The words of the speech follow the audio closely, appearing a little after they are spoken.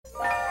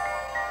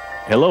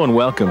Hello and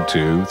welcome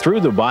to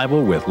Through the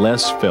Bible with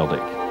Les Feldick.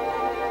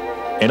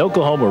 An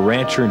Oklahoma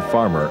rancher and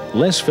farmer,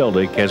 Les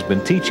Feldick has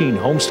been teaching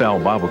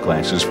homestyle Bible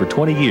classes for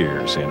 20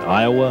 years in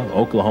Iowa,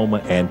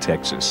 Oklahoma, and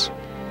Texas.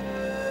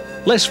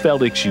 Les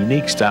Feldick's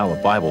unique style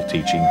of Bible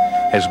teaching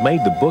has made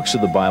the books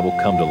of the Bible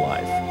come to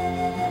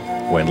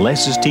life. When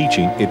Les is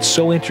teaching, it's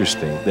so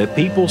interesting that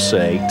people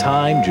say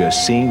time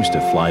just seems to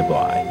fly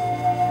by.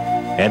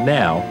 And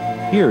now,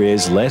 here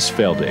is Les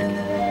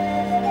Feldick.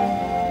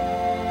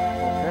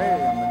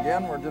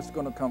 We're just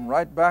going to come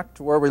right back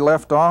to where we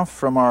left off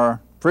from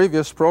our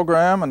previous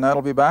program, and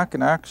that'll be back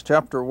in Acts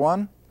chapter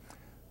 1.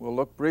 We'll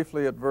look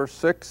briefly at verse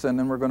 6, and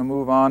then we're going to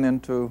move on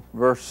into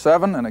verse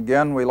 7. And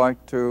again, we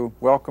like to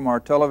welcome our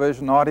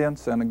television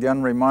audience, and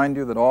again remind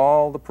you that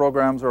all the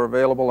programs are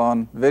available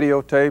on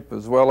videotape,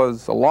 as well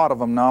as a lot of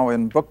them now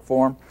in book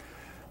form.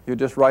 You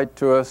just write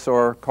to us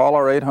or call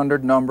our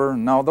 800 number.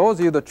 Now, those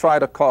of you that try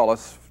to call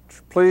us,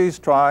 please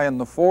try in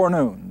the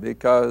forenoon,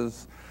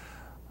 because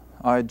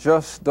I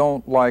just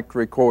don't like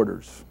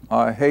recorders.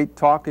 I hate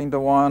talking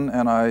to one,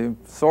 and I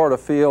sort of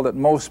feel that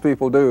most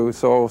people do.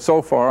 So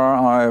far,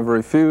 I've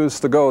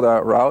refused to go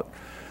that route.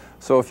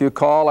 So if you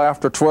call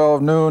after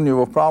 12 noon, you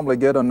will probably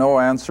get a no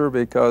answer,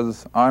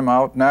 because I'm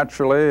out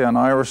naturally, and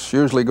Iris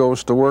usually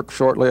goes to work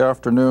shortly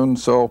after noon.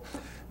 So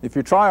if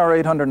you try our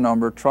 800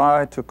 number,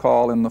 try to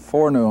call in the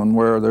forenoon,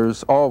 where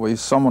there's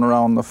always someone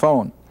around the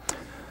phone.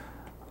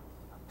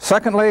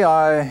 Secondly,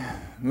 I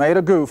made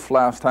a goof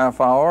last half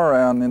hour,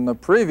 and in the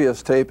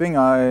previous taping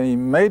I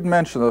made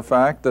mention of the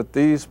fact that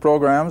these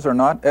programs are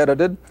not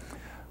edited.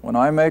 When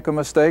I make a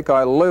mistake,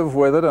 I live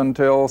with it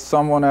until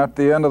someone at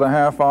the end of the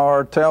half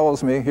hour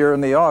tells me here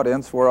in the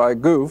audience where I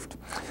goofed.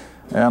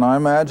 And I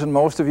imagine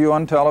most of you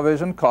on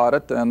television caught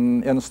it,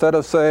 and instead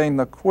of saying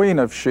the Queen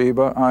of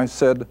Sheba, I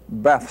said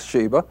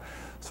Bathsheba.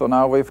 So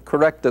now we've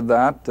corrected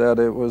that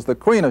it was the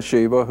Queen of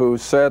Sheba who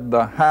said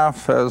the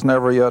half has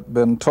never yet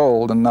been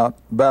told, and not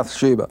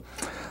Bathsheba.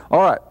 All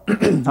right,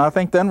 I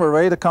think then we're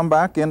ready to come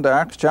back into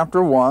Acts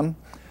chapter 1.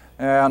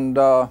 And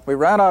we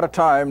ran out of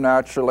time,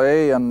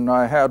 naturally, and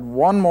I had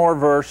one more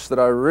verse that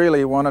I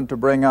really wanted to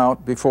bring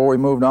out before we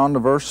moved on to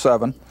verse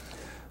 7.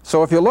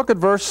 So if you look at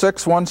verse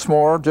 6 once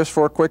more, just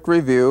for a quick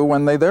review,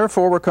 when they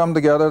therefore were come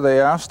together,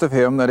 they asked of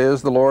him, that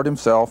is, the Lord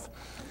himself,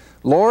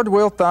 Lord,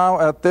 wilt thou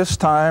at this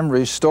time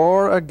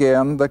restore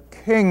again the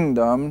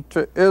kingdom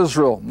to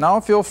Israel? Now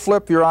if you'll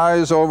flip your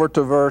eyes over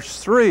to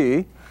verse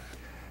 3,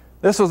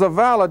 this was a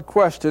valid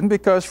question,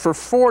 because for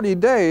 40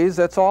 days,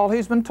 that's all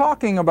he's been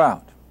talking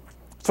about.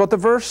 That's what the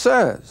verse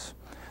says.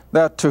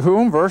 That to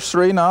whom, verse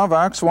 3 now of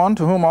Acts 1,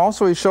 to whom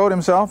also he showed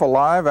himself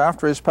alive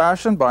after his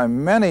passion by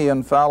many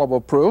infallible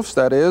proofs,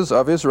 that is,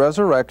 of his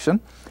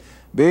resurrection,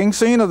 being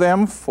seen of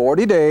them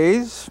 40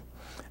 days,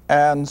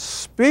 and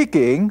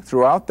speaking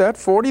throughout that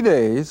 40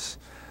 days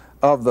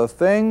of the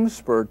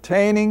things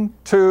pertaining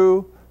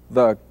to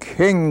the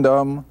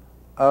kingdom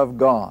of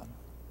God.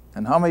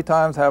 And how many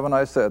times haven't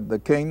I said, the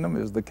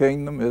kingdom is the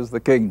kingdom is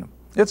the kingdom?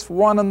 It's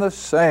one and the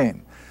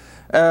same.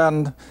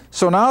 And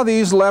so now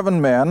these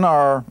 11 men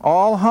are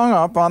all hung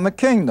up on the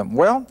kingdom.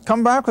 Well,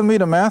 come back with me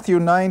to Matthew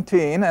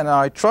 19, and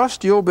I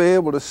trust you'll be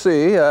able to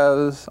see,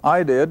 as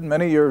I did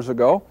many years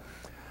ago,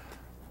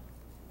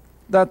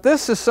 that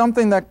this is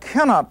something that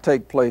cannot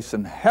take place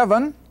in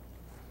heaven.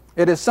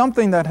 It is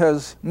something that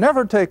has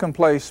never taken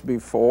place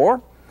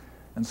before,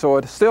 and so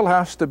it still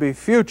has to be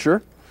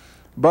future.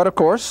 But of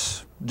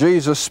course,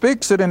 Jesus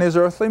speaks it in his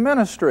earthly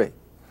ministry,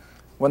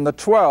 when the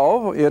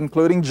 12,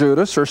 including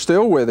Judas, are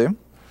still with him.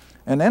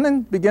 And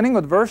then beginning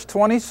with verse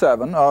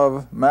 27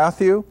 of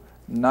Matthew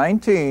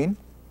 19,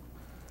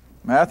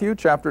 Matthew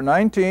chapter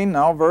 19,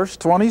 now verse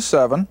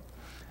 27,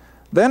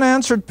 Then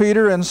answered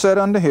Peter and said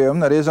unto him,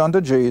 that is, unto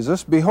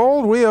Jesus,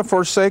 Behold, we have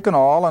forsaken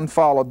all and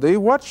followed thee.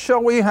 What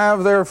shall we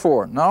have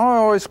therefore? Now I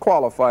always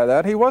qualify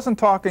that. He wasn't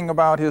talking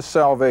about his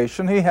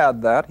salvation. He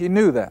had that. He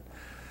knew that.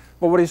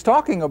 But what he's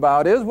talking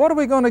about is, what are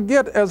we going to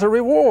get as a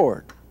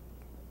reward?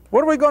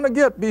 What are we going to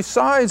get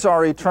besides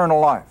our eternal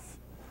life?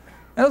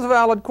 And it's a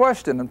valid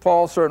question, and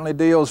Paul certainly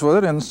deals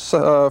with it in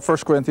 1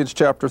 Corinthians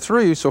chapter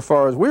 3, so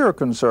far as we are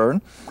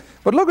concerned.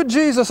 But look at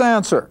Jesus'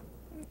 answer.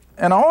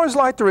 And I always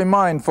like to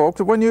remind folks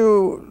that when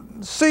you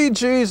see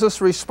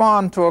Jesus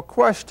respond to a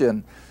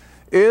question,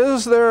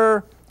 is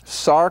there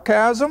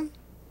sarcasm,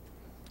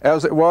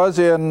 as it was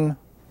in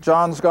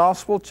John's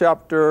Gospel,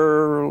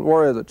 chapter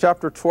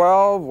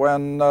 12,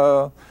 when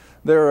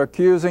they're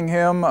accusing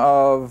him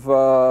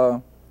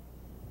of,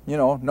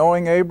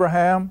 knowing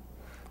Abraham.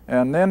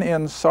 And then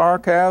in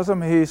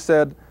sarcasm, he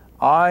said,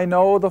 I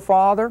know the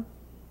Father.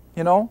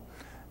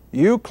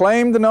 You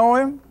claim to know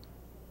him.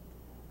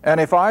 And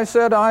if I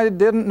said I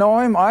didn't know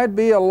him, I'd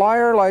be a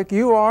liar like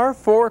you are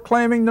for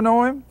claiming to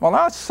know him. Well,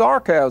 that's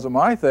sarcasm,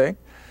 I think.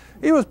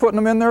 He was putting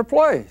them in their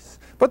place.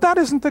 But that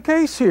isn't the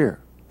case here.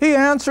 He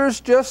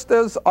answers just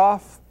as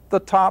off the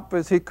top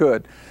as he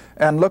could.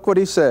 And look what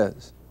he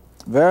says.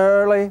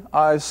 Verily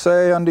I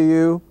say unto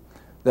you,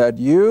 that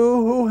you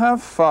who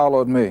have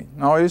followed me.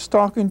 Now he's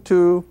talking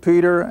to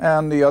Peter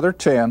and the other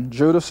 10.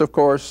 Judas, of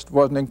course,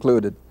 wasn't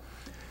included.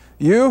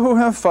 You who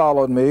have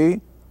followed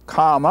me,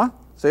 comma.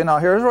 See, now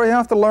here's where you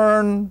have to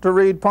learn to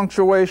read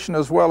punctuation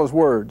as well as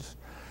words.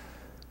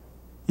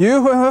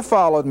 You who have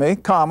followed me,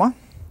 comma,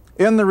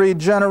 in the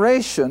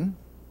regeneration.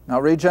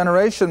 Now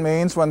regeneration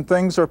means when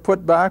things are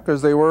put back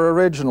as they were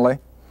originally.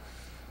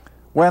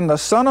 When the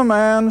Son of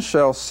Man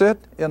shall sit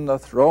in the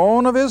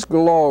throne of his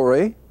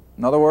glory,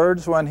 in other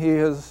words, when he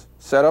has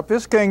set up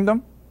his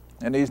kingdom,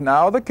 and he's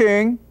now the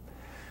king,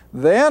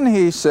 then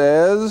he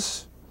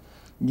says,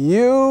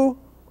 you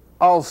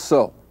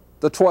also,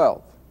 the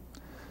 12,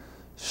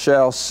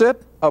 shall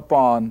sit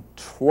upon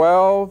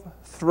 12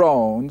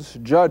 thrones,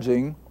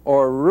 judging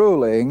or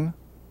ruling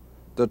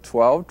the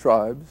 12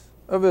 tribes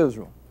of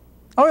Israel.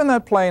 Oh, in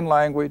that plain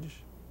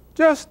language,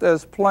 just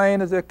as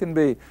plain as it can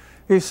be.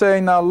 He's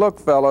saying, now look,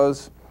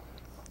 fellows,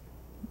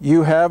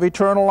 you have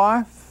eternal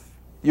life,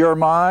 you're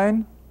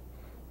mine.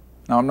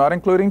 Now, I'm not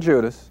including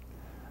Judas,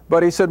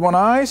 but he said, when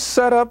I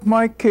set up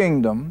my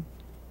kingdom,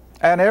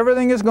 and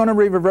everything is going to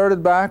be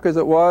reverted back as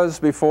it was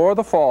before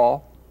the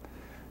fall,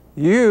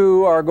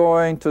 you are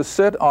going to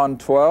sit on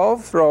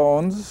 12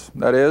 thrones,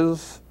 that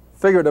is,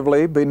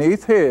 figuratively,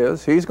 beneath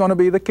his. He's going to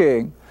be the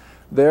king.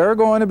 They're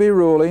going to be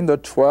ruling the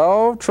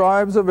 12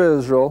 tribes of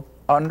Israel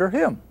under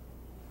him.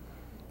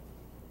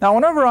 Now,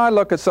 whenever I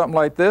look at something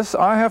like this,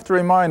 I have to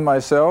remind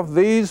myself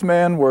these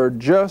men were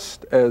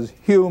just as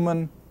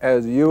human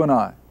as you and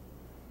I.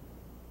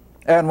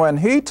 And when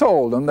he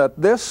told them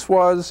that this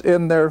was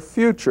in their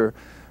future,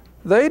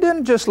 they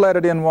didn't just let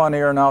it in one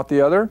ear and out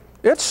the other.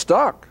 It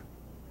stuck.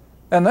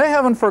 And they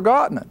haven't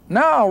forgotten it.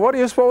 Now, what do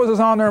you suppose is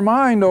on their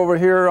mind over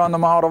here on the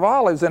Mount of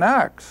Olives in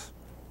Acts?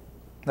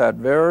 That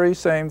very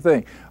same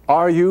thing.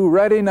 Are you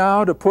ready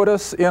now to put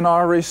us in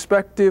our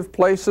respective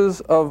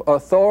places of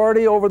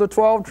authority over the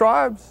 12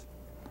 tribes?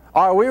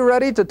 Are we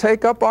ready to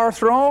take up our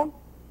throne?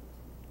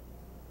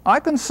 I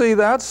can see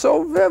that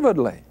so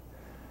vividly.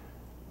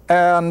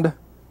 And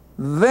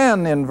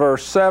then in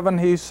verse 7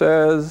 he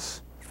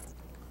says,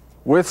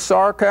 with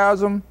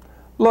sarcasm,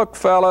 look,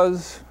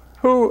 fellas,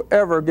 who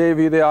ever gave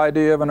you the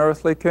idea of an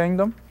earthly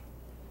kingdom?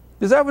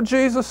 Is that what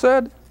Jesus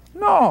said?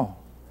 No.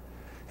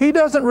 He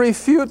doesn't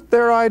refute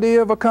their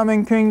idea of a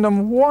coming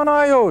kingdom one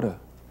iota.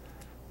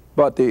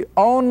 But the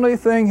only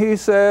thing he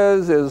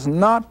says is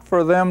not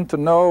for them to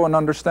know and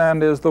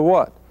understand is the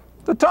what?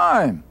 The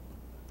time.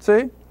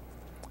 See?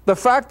 The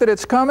fact that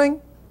it's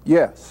coming,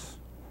 yes.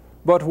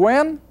 But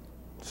when?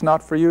 It's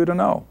not for you to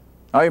know.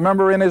 I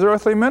remember in his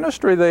earthly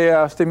ministry they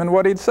asked him, and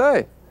what he'd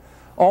say?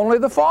 Only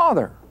the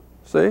Father.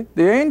 See?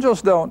 The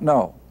angels don't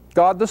know.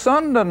 God the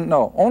Son doesn't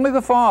know. Only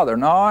the Father.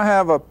 Now I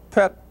have a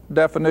pet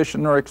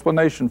definition or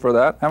explanation for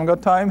that. I haven't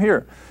got time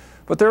here.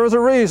 But there was a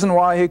reason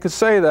why he could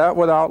say that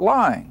without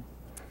lying.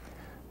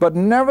 But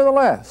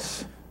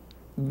nevertheless,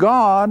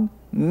 God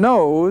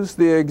knows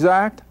the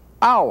exact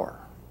hour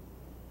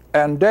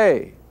and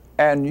day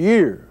and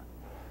year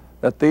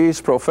that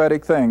these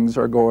prophetic things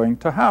are going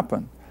to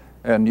happen.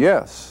 And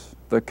yes,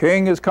 the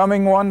king is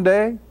coming one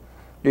day.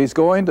 He's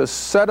going to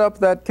set up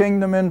that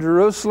kingdom in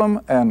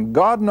Jerusalem, and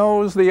God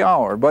knows the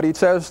hour. But he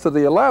says to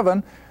the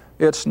 11,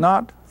 it's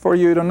not for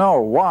you to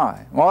know.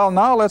 Why? Well,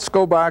 now let's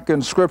go back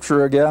in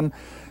Scripture again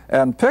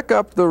and pick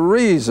up the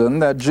reason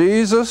that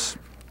Jesus,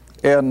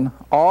 in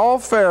all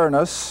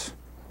fairness,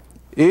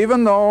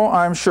 even though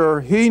I'm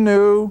sure he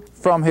knew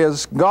from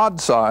his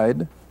God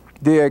side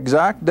the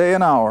exact day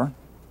and hour,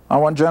 I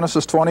want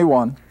Genesis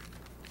 21,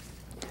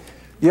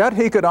 yet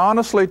he could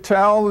honestly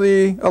tell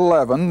the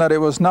 11 that it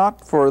was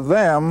not for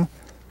them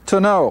to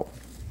know.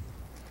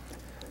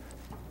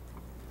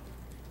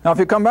 Now, if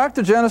you come back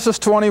to Genesis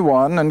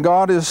 21, and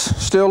God is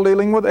still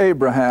dealing with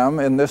Abraham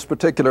in this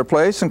particular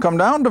place, and come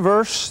down to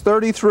verse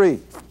 33.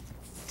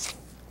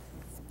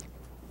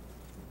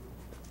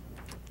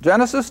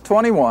 Genesis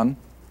 21,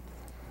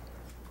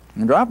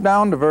 and drop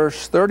down to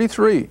verse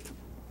 33,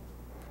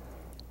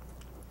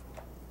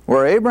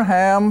 where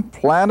Abraham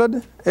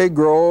planted a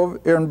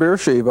grove in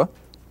Beersheba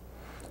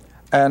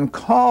and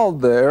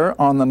called there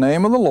on the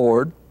name of the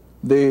Lord,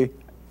 the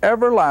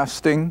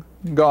everlasting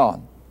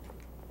God.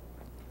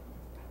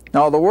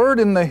 Now, the word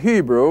in the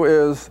Hebrew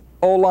is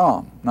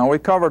olam. Now, we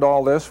covered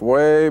all this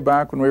way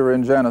back when we were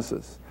in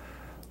Genesis,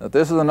 that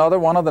this is another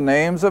one of the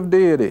names of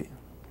deity,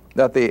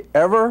 that the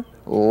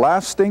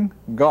everlasting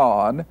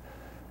God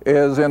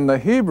is in the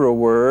Hebrew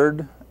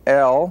word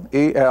El,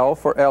 E-L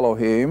for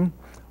Elohim,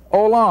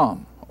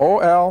 olam,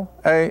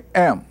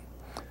 O-L-A-M.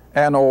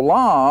 And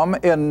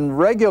olam in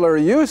regular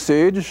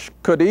usage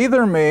could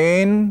either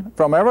mean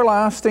from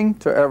everlasting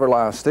to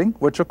everlasting,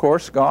 which of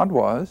course God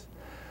was,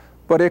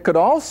 but it could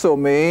also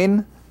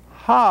mean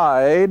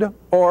hide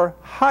or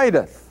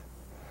hideth.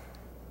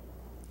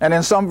 And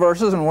in some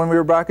verses, and when we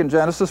were back in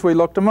Genesis, we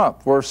looked them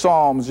up, where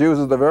Psalms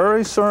uses the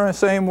very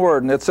same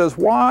word, and it says,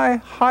 why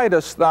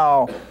hidest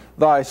thou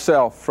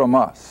thyself from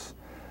us?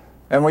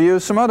 And we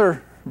use some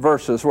other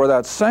verses where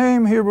that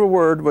same Hebrew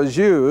word was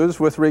used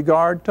with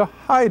regard to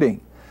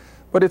hiding.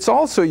 But it's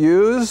also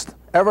used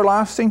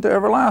everlasting to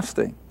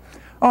everlasting.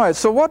 All right,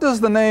 so what does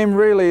the name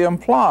really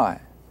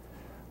imply?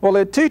 Well,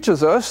 it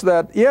teaches us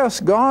that, yes,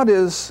 God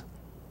is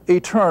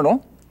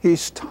eternal,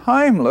 He's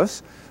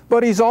timeless,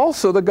 but He's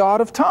also the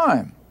God of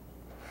time.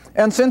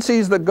 And since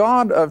He's the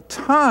God of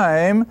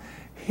time,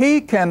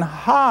 He can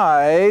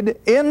hide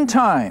in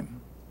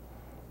time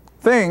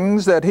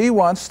things that He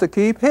wants to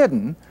keep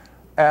hidden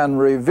and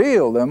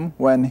reveal them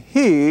when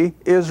He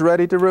is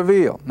ready to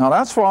reveal. Now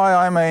that's why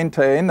I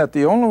maintain that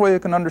the only way you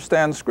can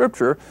understand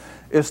Scripture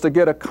is to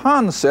get a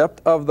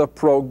concept of the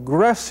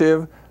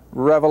progressive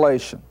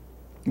revelation.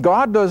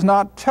 God does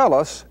not tell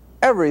us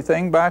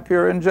everything back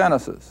here in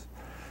Genesis,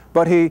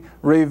 but He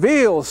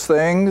reveals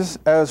things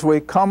as we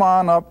come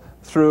on up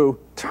through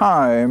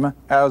time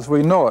as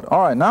we know it.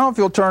 All right, now if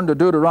you'll turn to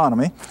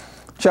Deuteronomy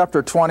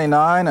chapter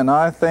 29, and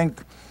I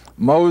think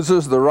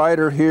Moses, the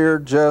writer here,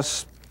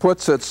 just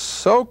puts it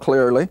so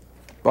clearly,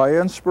 by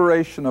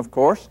inspiration, of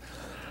course.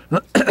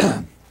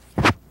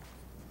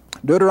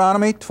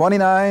 Deuteronomy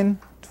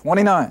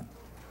 29:29.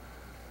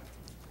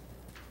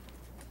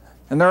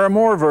 And there are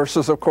more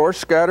verses, of course,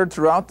 scattered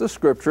throughout the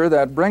Scripture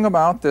that bring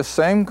about this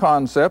same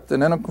concept.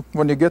 And then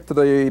when you get to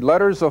the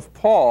letters of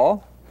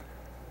Paul,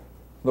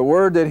 the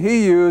word that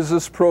he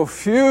uses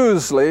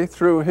profusely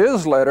through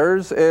his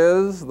letters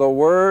is the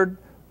word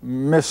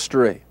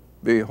mystery.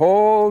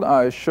 Behold,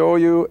 I show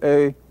you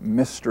a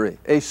mystery,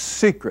 a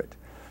secret.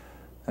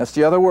 That's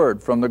the other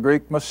word from the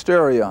Greek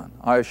mysterion.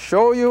 I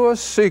show you a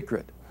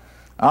secret.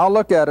 I'll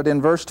look at it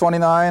in verse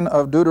 29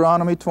 of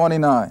Deuteronomy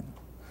 29.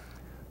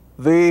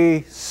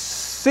 The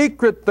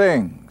secret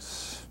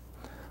things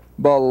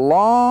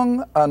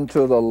belong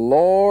unto the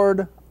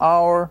Lord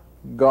our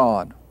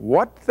God.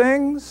 What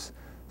things?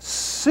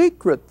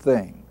 Secret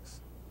things.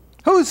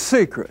 Whose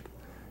secret?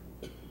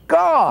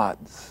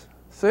 God's.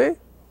 See?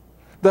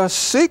 The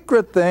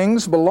secret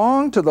things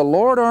belong to the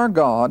Lord our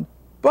God,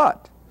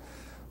 but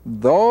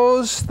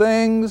those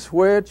things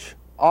which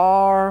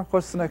are,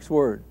 what's the next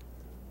word?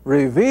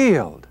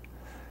 Revealed.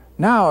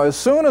 Now, as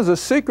soon as a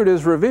secret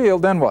is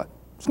revealed, then what?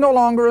 It's no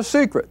longer a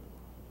secret,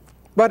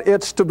 but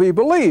it's to be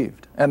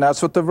believed, and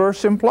that's what the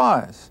verse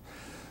implies.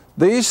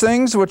 These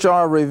things which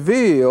are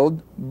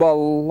revealed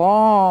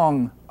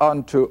belong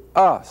unto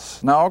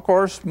us. Now, of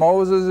course,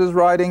 Moses is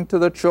writing to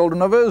the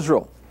children of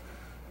Israel.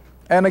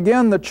 And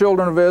again, the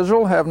children of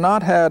Israel have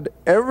not had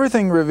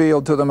everything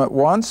revealed to them at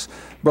once,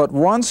 but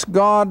once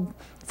God,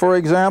 for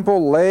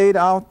example, laid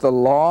out the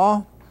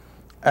law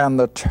and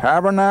the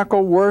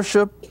tabernacle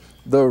worship,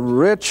 the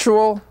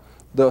ritual,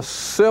 the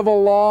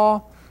civil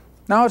law,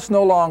 now it's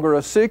no longer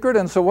a secret,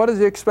 and so what does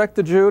He expect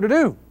the Jew to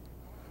do?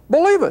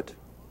 Believe it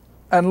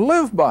and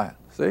live by it,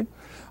 see?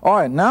 All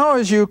right, now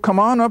as you come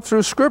on up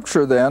through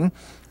Scripture then,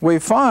 we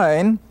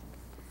find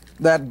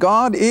that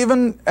God,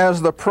 even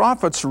as the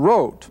prophets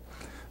wrote,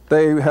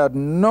 they had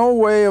no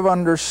way of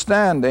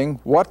understanding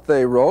what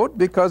they wrote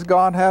because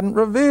God hadn't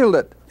revealed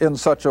it in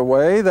such a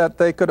way that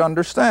they could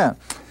understand.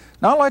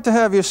 Now I'd like to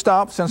have you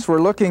stop, since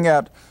we're looking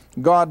at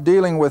God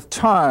dealing with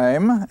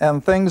time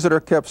and things that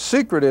are kept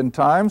secret in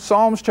time,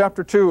 Psalms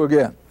chapter 2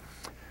 again.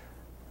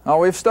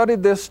 Now we've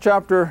studied this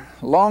chapter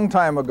a long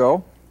time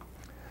ago,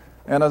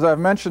 and as I've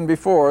mentioned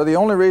before, the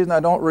only reason I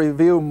don't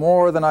review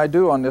more than I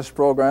do on this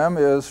program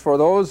is for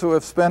those who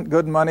have spent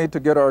good money to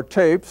get our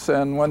tapes,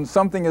 and when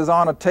something is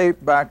on a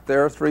tape back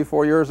there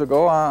 3-4 years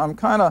ago, I'm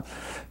kind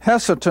of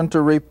hesitant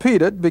to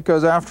repeat it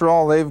because after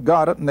all they've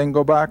got it and they can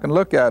go back and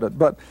look at it.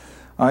 But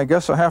I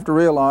guess I have to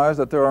realize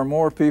that there are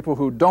more people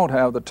who don't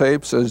have the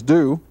tapes as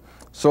do.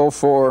 So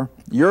for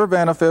your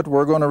benefit,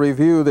 we're going to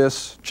review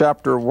this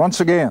chapter once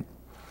again.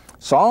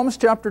 Psalms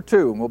chapter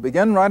 2, we'll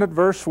begin right at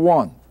verse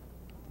 1.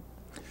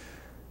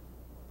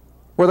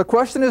 Where the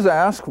question is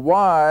asked,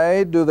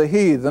 why do the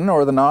heathen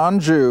or the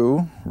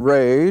non-Jew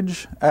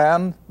rage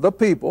and the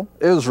people,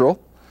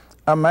 Israel,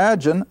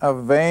 imagine a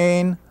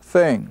vain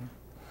thing?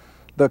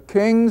 The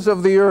kings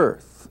of the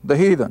earth, the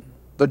heathen,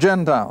 the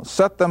Gentiles,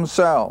 set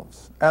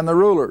themselves, and the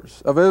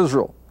rulers of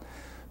Israel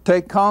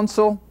take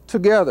counsel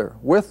together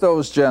with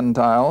those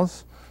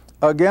Gentiles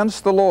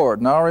against the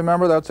Lord. Now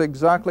remember, that's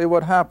exactly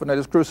what happened at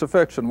His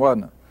crucifixion,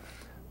 wasn't it?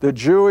 The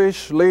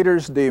Jewish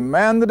leaders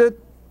demanded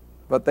it,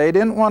 but they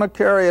didn't want to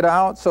carry it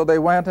out, so they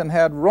went and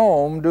had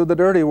Rome do the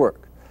dirty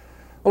work.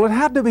 Well, it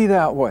had to be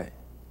that way,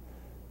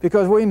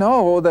 because we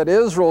know that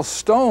Israel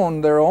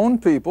stoned their own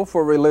people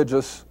for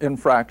religious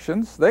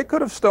infractions. They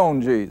could have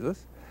stoned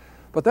Jesus,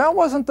 but that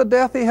wasn't the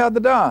death He had to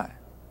die.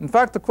 In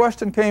fact, the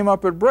question came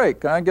up at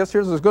break. I guess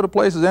here's as good a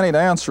place as any to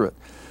answer it.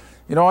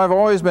 You know, I've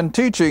always been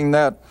teaching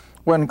that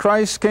when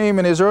Christ came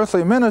in His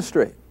earthly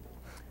ministry,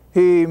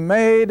 He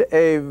made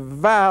a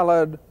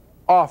valid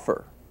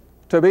offer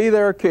to be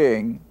their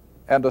king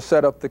and to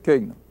set up the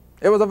kingdom.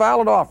 It was a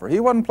valid offer. He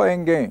wasn't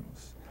playing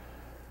games.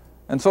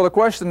 And so the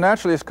question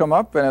naturally has come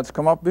up, and it's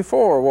come up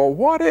before. Well,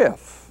 what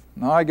if?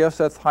 Now, I guess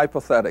that's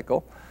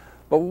hypothetical.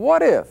 But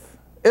what if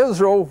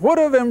Israel would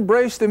have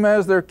embraced Him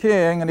as their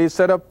king and He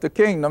set up the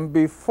kingdom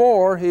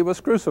before He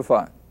was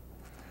crucified?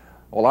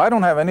 Well, I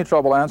don't have any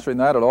trouble answering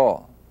that at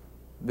all,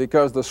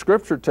 because the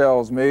Scripture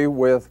tells me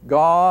with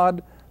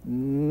God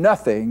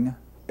nothing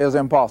is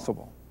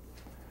impossible.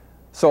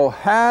 So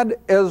had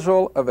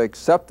Israel have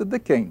accepted the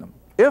kingdom,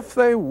 if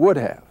they would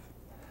have,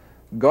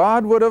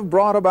 God would have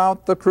brought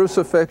about the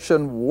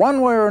crucifixion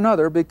one way or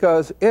another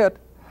because it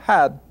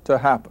had to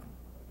happen.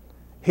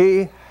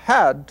 He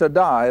had to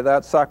die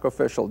that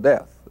sacrificial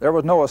death. There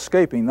was no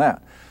escaping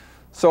that.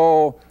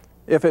 So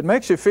if it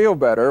makes you feel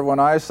better when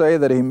I say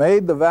that he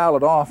made the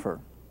valid offer,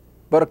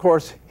 but of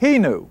course he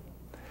knew,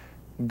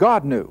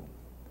 God knew,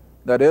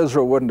 that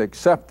Israel wouldn't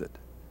accept it.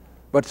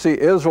 But see,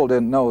 Israel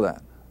didn't know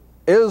that.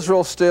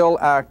 Israel still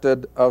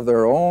acted of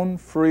their own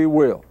free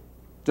will.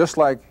 Just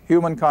like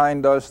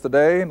humankind does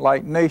today,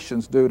 like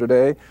nations do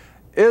today,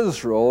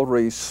 Israel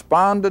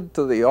responded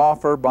to the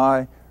offer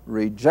by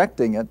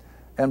rejecting it,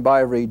 and by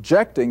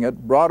rejecting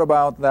it brought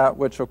about that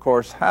which of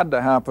course had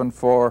to happen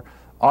for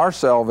our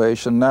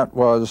salvation, that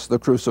was the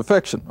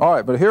crucifixion. All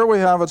right, but here we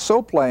have it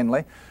so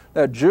plainly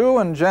that Jew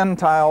and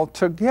Gentile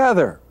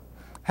together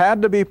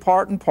had to be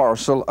part and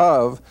parcel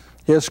of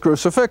his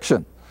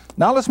crucifixion.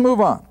 Now let's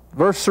move on.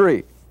 Verse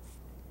 3.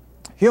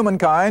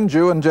 Humankind,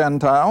 Jew and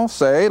Gentile,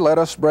 say, let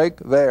us break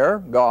their,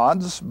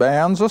 God's,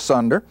 bands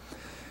asunder,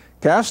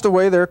 cast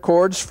away their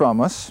cords from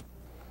us.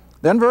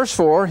 Then verse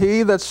 4,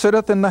 he that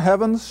sitteth in the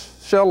heavens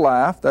shall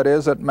laugh, that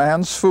is, at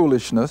man's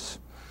foolishness.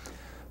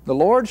 The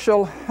Lord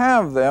shall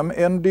have them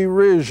in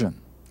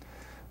derision.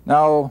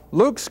 Now,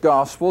 Luke's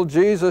gospel,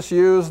 Jesus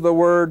used the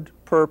word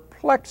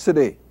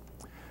perplexity.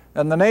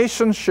 And the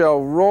nations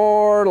shall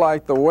roar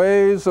like the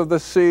waves of the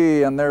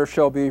sea, and there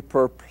shall be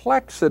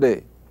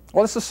perplexity.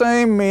 Well, it's the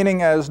same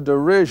meaning as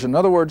derision. In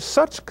other words,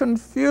 such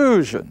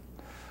confusion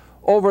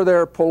over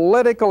their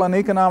political and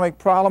economic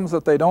problems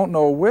that they don't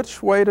know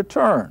which way to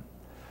turn.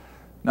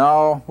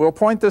 Now, we'll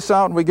point this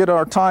out when we get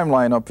our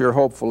timeline up here,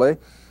 hopefully,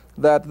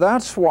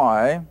 that's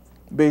why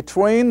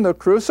between the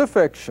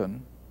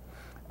crucifixion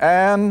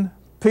and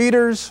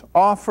Peter's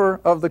offer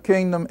of the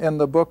kingdom in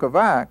the book of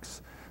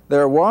Acts,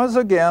 there was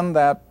again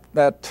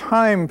that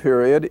time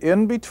period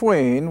in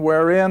between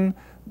wherein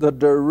the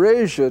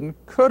derision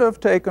could have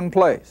taken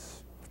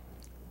place.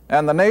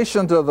 And the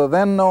nations of the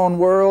then known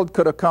world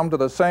could have come to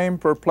the same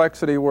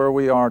perplexity where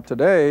we are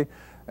today,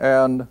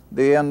 and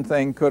the end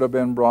thing could have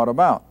been brought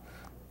about.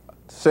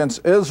 Since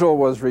Israel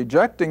was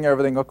rejecting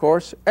everything, of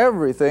course,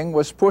 everything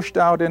was pushed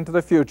out into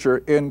the future,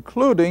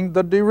 including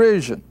the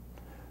derision,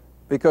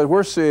 because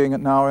we're seeing it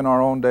now in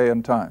our own day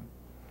and time.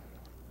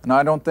 And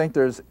I don't think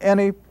there's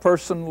any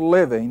person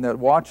living that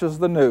watches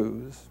the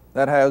news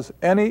that has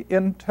any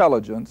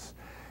intelligence,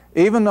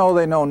 even though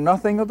they know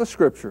nothing of the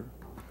Scripture.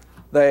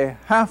 They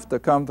have to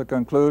come to the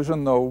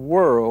conclusion the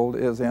world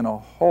is in a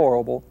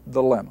horrible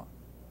dilemma.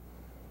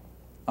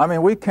 I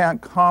mean, we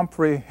can't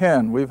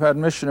comprehend. We've had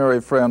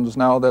missionary friends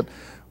now that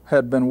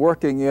had been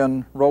working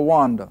in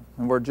Rwanda,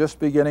 and we're just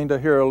beginning to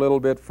hear a little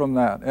bit from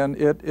that, and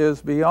it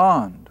is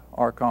beyond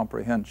our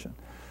comprehension.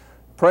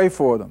 Pray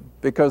for them,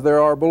 because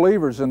there are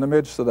believers in the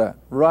midst of that,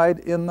 right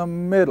in the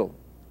middle.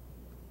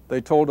 They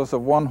told us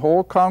of one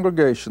whole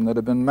congregation that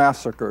had been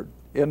massacred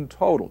in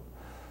total.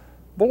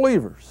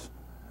 Believers.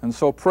 And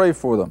so pray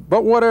for them.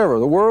 But whatever,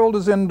 the world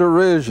is in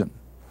derision.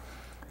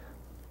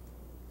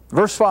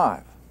 Verse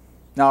 5.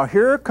 Now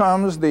here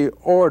comes the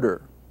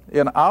order,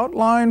 in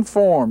outline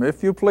form,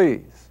 if you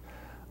please,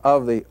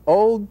 of the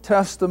Old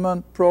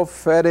Testament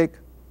prophetic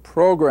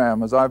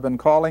program, as I've been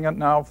calling it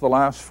now for the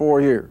last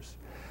 4 years.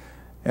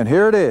 And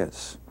here it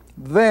is.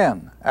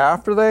 Then,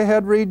 after they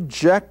had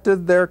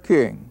rejected their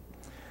king,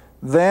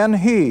 then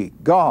he,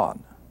 God,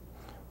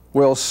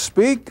 will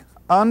speak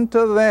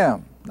unto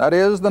them, that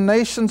is, the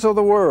nations of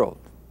the world,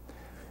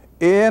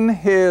 in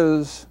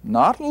his,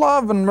 not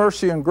love and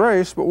mercy and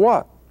grace, but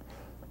what?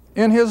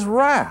 In his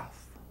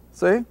wrath.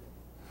 See?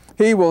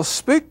 He will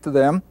speak to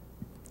them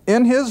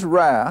in his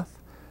wrath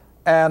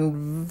and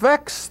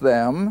vex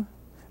them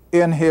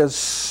in his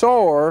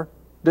sore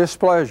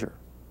displeasure.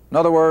 In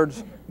other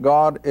words,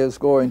 God is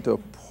going to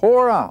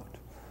pour out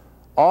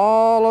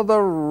all of the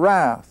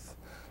wrath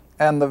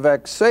and the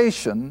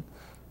vexation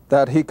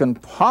that he can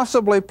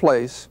possibly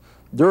place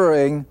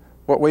during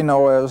what we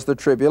know as the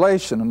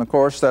tribulation. And of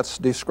course, that's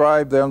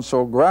described then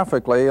so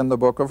graphically in the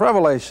book of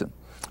Revelation.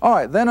 All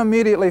right, then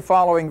immediately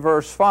following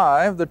verse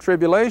 5, the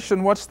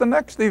tribulation, what's the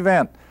next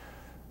event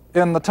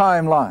in the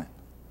timeline?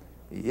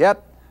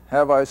 Yet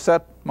have I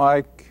set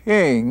my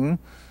king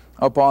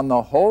upon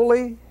the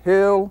holy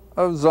hill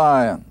of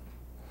Zion.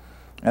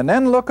 And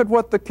then look at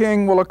what the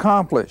king will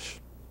accomplish.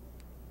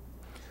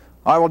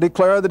 I will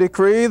declare the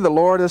decree, the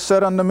Lord has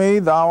said unto me,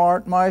 thou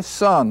art my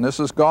son. This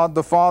is God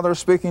the Father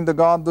speaking to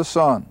God the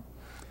Son.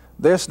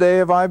 This day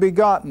have I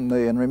begotten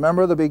thee. And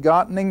remember, the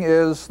begotten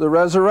is the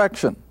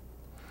resurrection.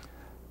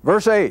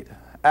 Verse 8,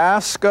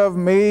 ask of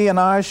me, and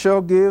I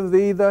shall give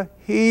thee the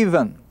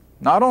heathen.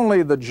 Not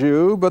only the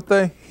Jew, but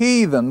the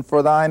heathen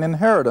for thine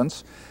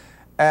inheritance.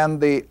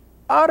 And the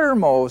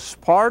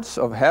uttermost parts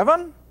of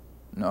heaven?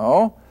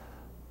 No,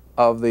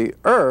 of the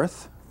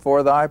earth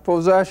for thy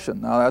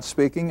possession. Now that's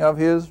speaking of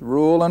his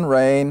rule and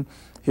reign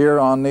here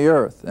on the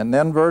earth. And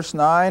then verse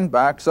 9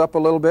 backs up a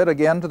little bit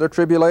again to the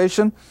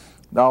tribulation.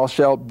 Thou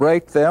shalt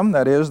break them,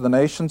 that is, the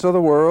nations of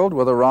the world,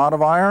 with a rod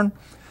of iron.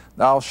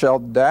 Thou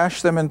shalt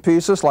dash them in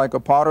pieces like a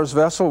potter's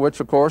vessel, which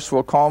of course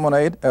will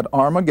culminate at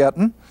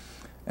Armageddon.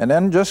 And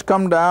then just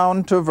come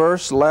down to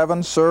verse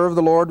 11, serve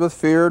the Lord with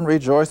fear and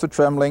rejoice with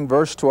trembling.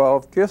 Verse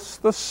 12, kiss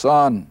the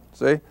Son.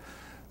 See?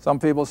 Some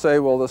people say,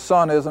 well, the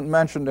Son isn't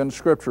mentioned in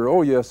Scripture.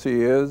 Oh, yes,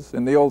 He is.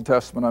 In the Old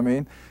Testament, I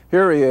mean.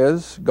 Here He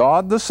is,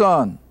 God the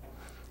Son.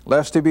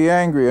 Lest He be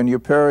angry and you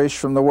perish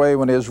from the way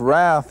when His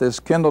wrath is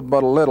kindled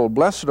but a little.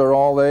 Blessed are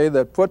all they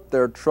that put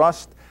their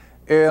trust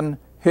in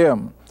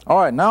Him. All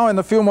right, now in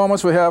the few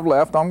moments we have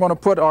left, I'm going to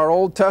put our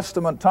Old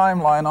Testament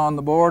timeline on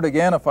the board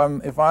again,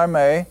 if I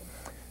may.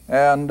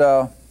 And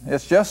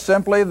it's just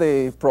simply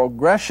the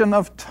progression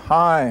of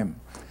time.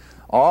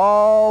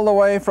 All the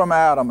way from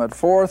Adam at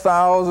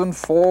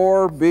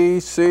 4004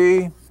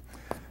 BC.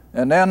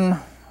 And then,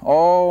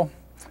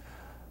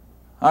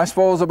 I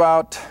suppose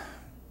about,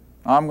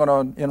 I'm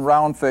going to, in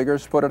round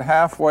figures, put it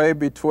halfway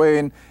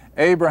between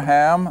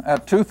Abraham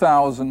at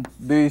 2000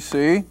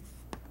 BC.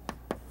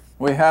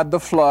 We had the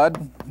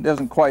flood. It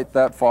isn't quite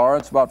that far.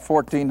 It's about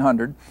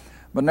 1400.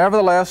 But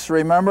nevertheless,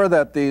 remember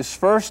that these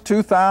first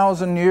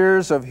 2,000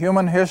 years of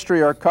human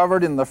history are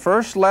covered in the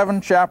first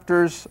 11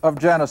 chapters of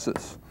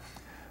Genesis.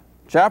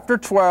 Chapter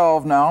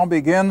 12 now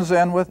begins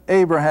then with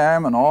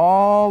Abraham, and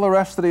all the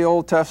rest of the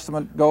Old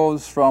Testament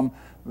goes from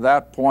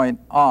that point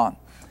on.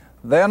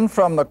 Then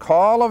from the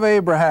call of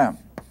Abraham,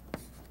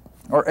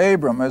 or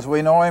Abram as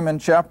we know him in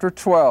chapter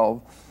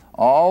 12,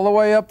 all the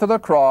way up to the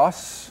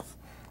cross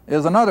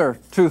is another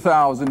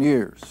 2,000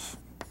 years.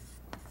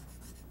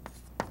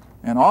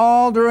 And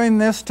all during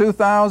this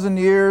 2,000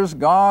 years,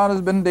 God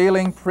has been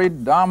dealing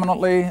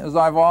predominantly, as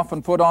I've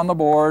often put on the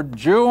board,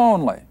 Jew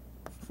only,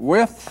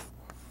 with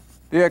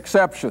the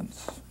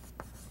exceptions.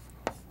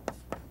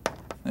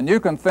 And you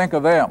can think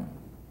of them: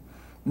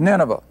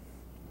 Nineveh,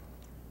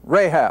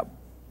 Rahab,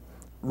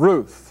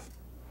 Ruth,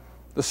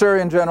 the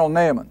Syrian general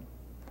Naaman.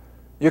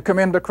 You come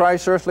into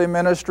Christ's earthly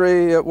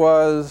ministry, it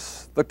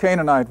was the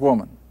Canaanite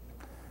woman,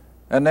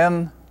 and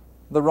then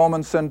the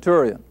Roman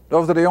centurion.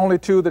 Those are the only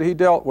two that He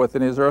dealt with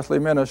in His earthly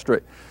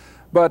ministry.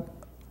 But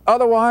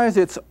otherwise,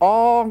 it's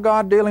all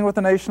God dealing with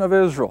the nation of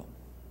Israel.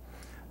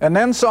 And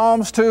then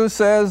Psalms 2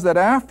 says that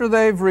after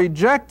they've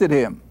rejected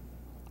Him,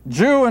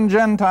 Jew and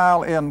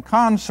Gentile in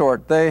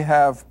consort, they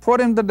have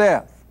put Him to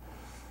death.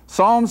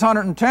 Psalms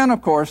 110,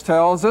 of course,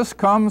 tells us,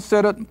 come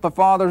sit at the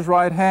Father's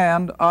right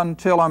hand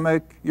until I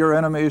make your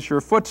enemies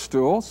your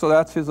footstool. So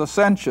that's His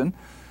ascension.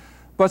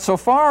 But so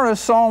far as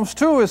Psalms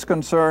 2 is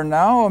concerned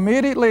now,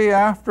 immediately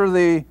after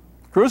the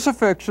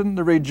crucifixion,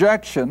 the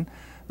rejection,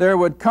 there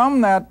would come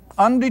that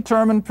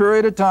undetermined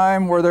period of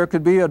time where there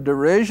could be a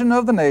derision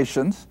of the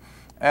nations,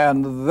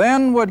 and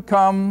then would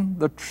come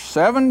the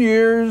 7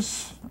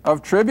 years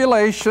of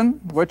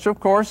tribulation, which of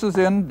course is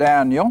in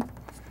Daniel,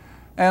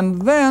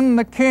 and then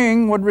the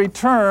king would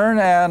return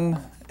and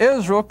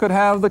Israel could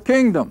have the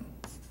kingdom.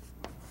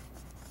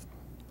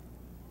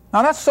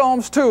 Now that's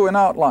Psalms 2 in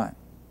outline.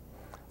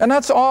 And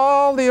that's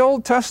all the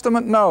Old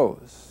Testament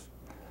knows.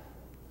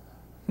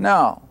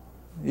 Now,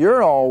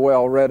 you're all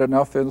well read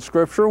enough in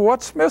Scripture.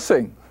 What's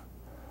missing?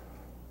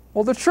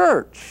 Well, the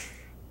church,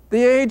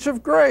 the age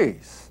of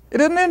grace. It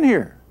isn't in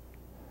here.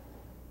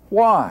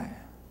 Why?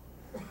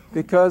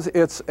 Because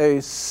it's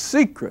a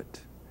secret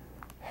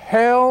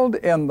held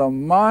in the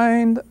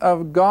mind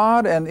of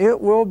God, and it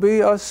will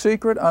be a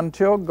secret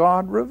until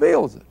God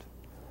reveals it.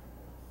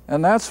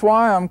 And that's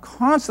why I'm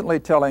constantly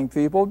telling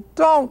people,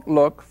 don't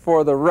look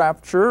for the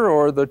rapture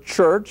or the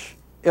church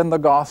in the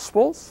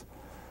Gospels.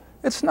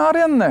 It's not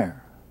in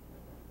there.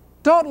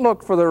 Don't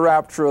look for the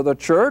rapture of the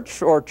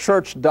church or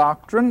church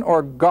doctrine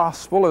or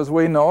gospel as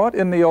we know it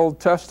in the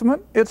Old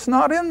Testament. It's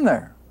not in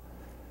there.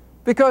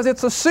 Because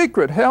it's a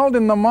secret held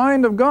in the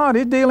mind of God.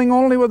 He's dealing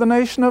only with the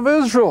nation of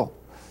Israel.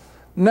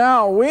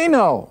 Now we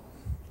know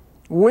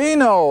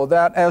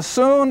that as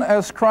soon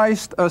as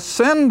Christ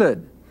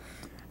ascended,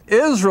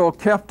 Israel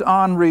kept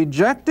on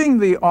rejecting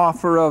the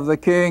offer of the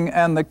king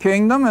and the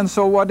kingdom, and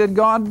so what did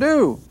God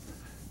do?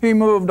 He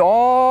moved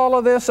all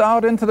of this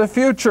out into the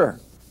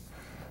future,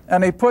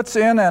 and He puts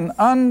in an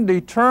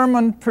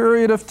undetermined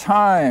period of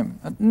time.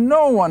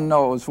 No one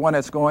knows when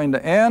it's going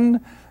to end,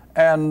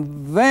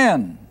 and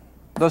then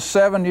the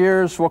 7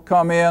 years will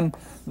come in,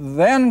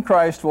 then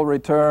Christ will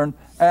return,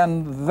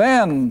 and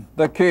then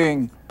the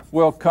king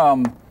will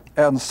come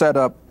and set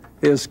up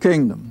His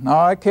kingdom. Now,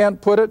 I can't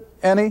put it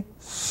any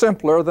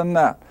simpler than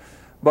that.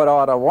 But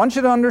what I want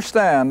you to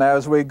understand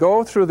as we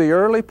go through the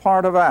early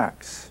part of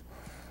Acts,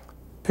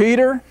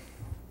 Peter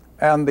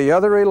and the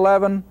other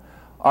 11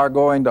 are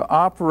going to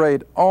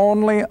operate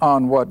only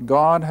on what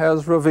God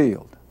has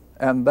revealed,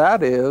 and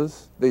that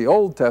is the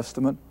Old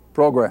Testament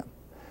program.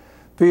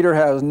 Peter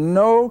has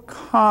no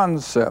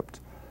concept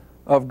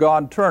of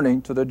God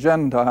turning to the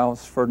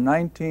Gentiles for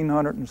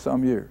 1900 and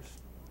some years.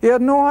 He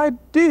had no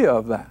idea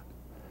of that.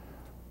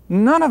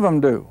 None of them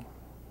do.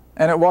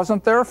 And it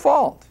wasn't their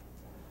fault.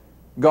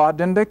 God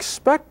didn't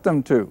expect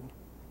them to,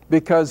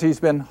 because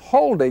He's been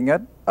holding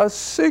it a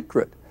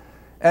secret.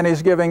 And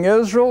He's giving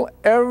Israel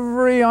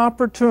every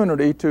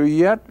opportunity to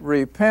yet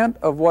repent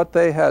of what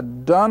they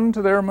had done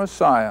to their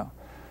Messiah.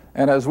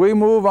 And as we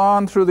move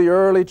on through the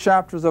early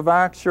chapters of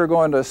Acts, you're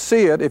going to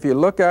see it if you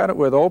look at it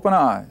with open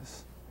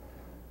eyes.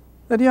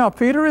 That, yeah,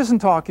 Peter isn't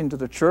talking to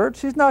the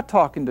church. He's not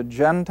talking to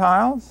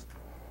Gentiles.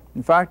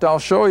 In fact, I'll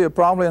show you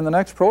probably in the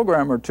next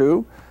program or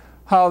two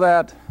how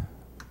that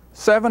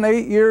 7,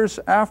 8 years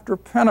after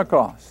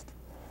Pentecost,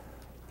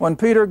 when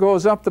Peter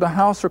goes up to the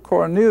house of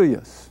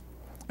Cornelius,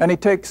 and he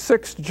takes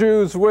 6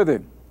 Jews with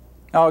him.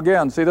 Now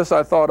again, see, this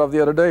I thought of the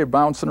other day,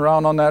 bouncing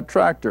around on that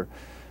tractor.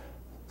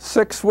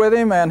 6 with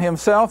him and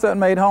himself, that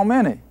made how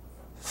many?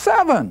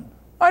 7.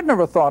 I'd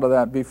never thought of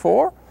that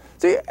before.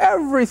 See,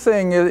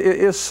 everything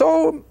is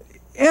so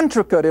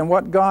intricate in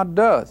what God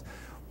does.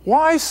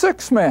 Why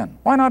 6 men?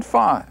 Why not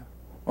 5?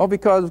 Well,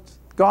 because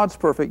God's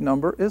perfect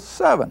number is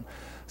 7.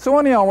 So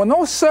anyhow, when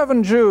those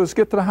 7 Jews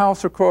get to the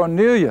house of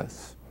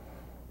Cornelius,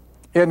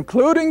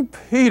 including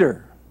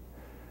Peter,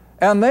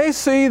 and they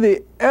see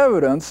the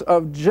evidence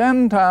of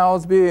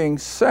Gentiles being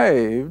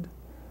saved,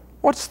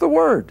 what's the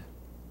word?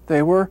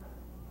 They were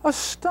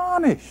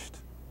astonished.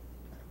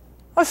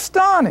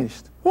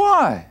 Astonished.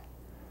 Why?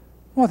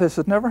 Well, this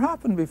had never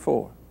happened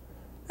before.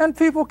 And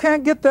people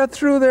can't get that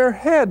through their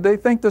head. They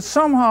think that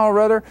somehow or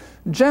other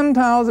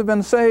Gentiles have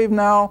been saved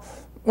now,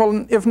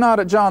 well, if not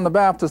at John the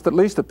Baptist, at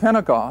least at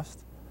Pentecost.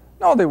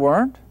 No, they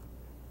weren't.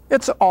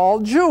 It's all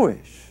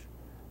Jewish.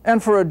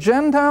 And for a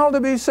Gentile to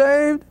be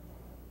saved,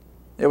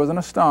 it was an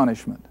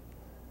astonishment.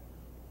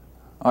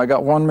 I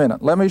got 1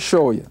 minute. Let me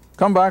show you.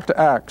 Come back to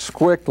Acts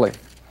quickly.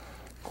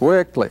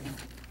 Quickly.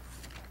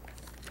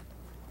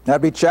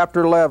 That'd be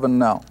chapter 11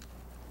 now.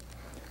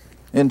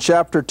 In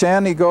chapter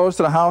 10, he goes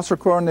to the house of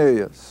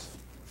Cornelius.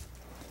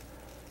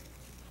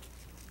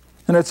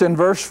 And it's in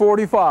verse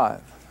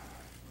 45.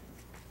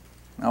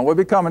 Now, we'll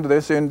be coming to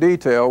this in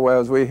detail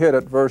as we hit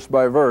it verse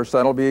by verse.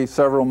 That'll be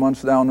several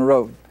months down the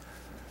road.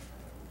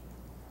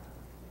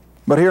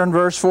 But here in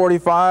verse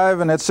 45,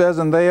 and it says,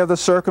 "And they of the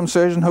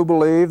circumcision who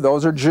believed,"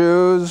 those are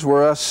Jews,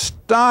 "were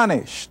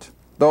astonished,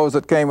 those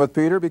that came with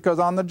Peter, because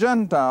on the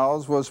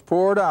Gentiles was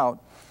poured out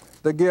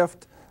the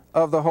gift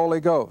of the Holy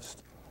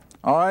Ghost."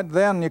 All right,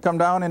 then you come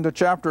down into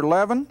chapter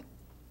 11,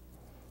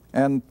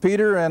 and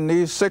Peter and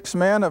these 6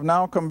 men have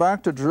now come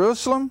back to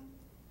Jerusalem.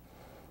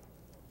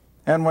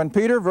 And when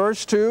Peter,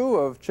 verse 2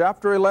 of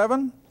chapter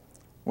 11,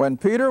 when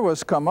Peter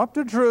was come up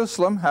to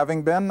Jerusalem,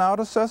 having been now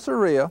to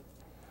Caesarea,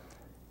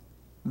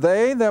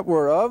 they that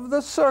were of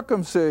the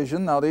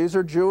circumcision, now these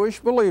are Jewish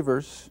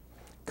believers,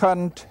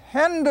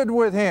 contended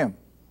with him.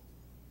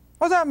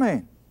 What does that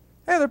mean?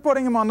 Hey, they're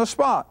putting him on the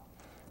spot.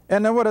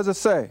 And then what does it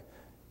say?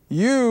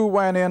 "You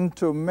went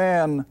into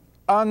men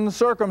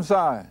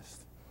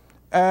uncircumcised,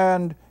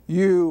 and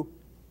you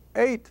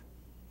ate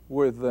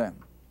with them."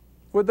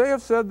 Would they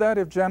have said that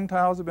if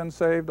Gentiles had been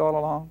saved all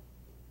along?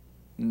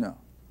 No.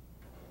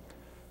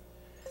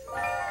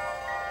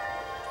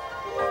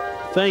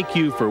 Thank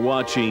you for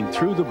watching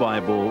Through the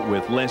Bible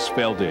with Les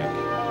Feldick,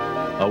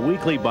 a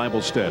weekly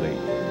Bible study.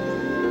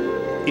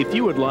 If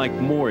you would like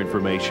more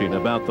information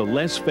about the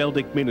Les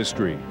Feldick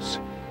Ministries,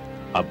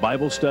 a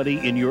Bible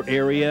study in your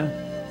area,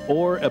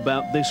 or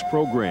about this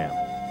program,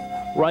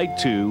 write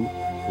to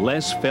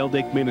Les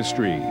Feldick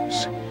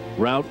Ministries,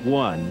 Route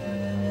 1,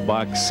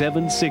 Box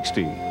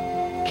 760,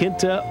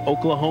 Kinta,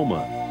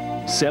 Oklahoma,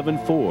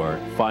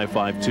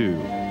 74552.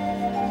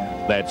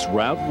 That's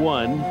Route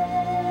 1,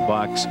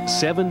 Box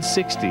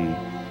 760,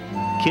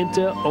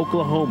 Kinta,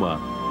 Oklahoma,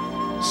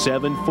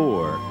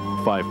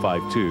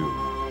 74552.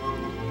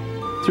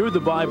 Through the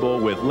Bible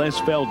with Les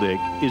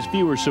Feldick is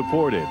viewer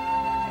supported,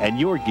 and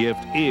your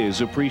gift is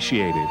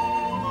appreciated.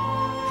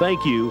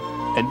 Thank you,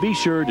 and be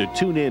sure to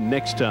tune in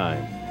next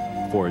time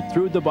for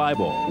Through the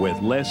Bible with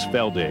Les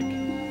Feldick.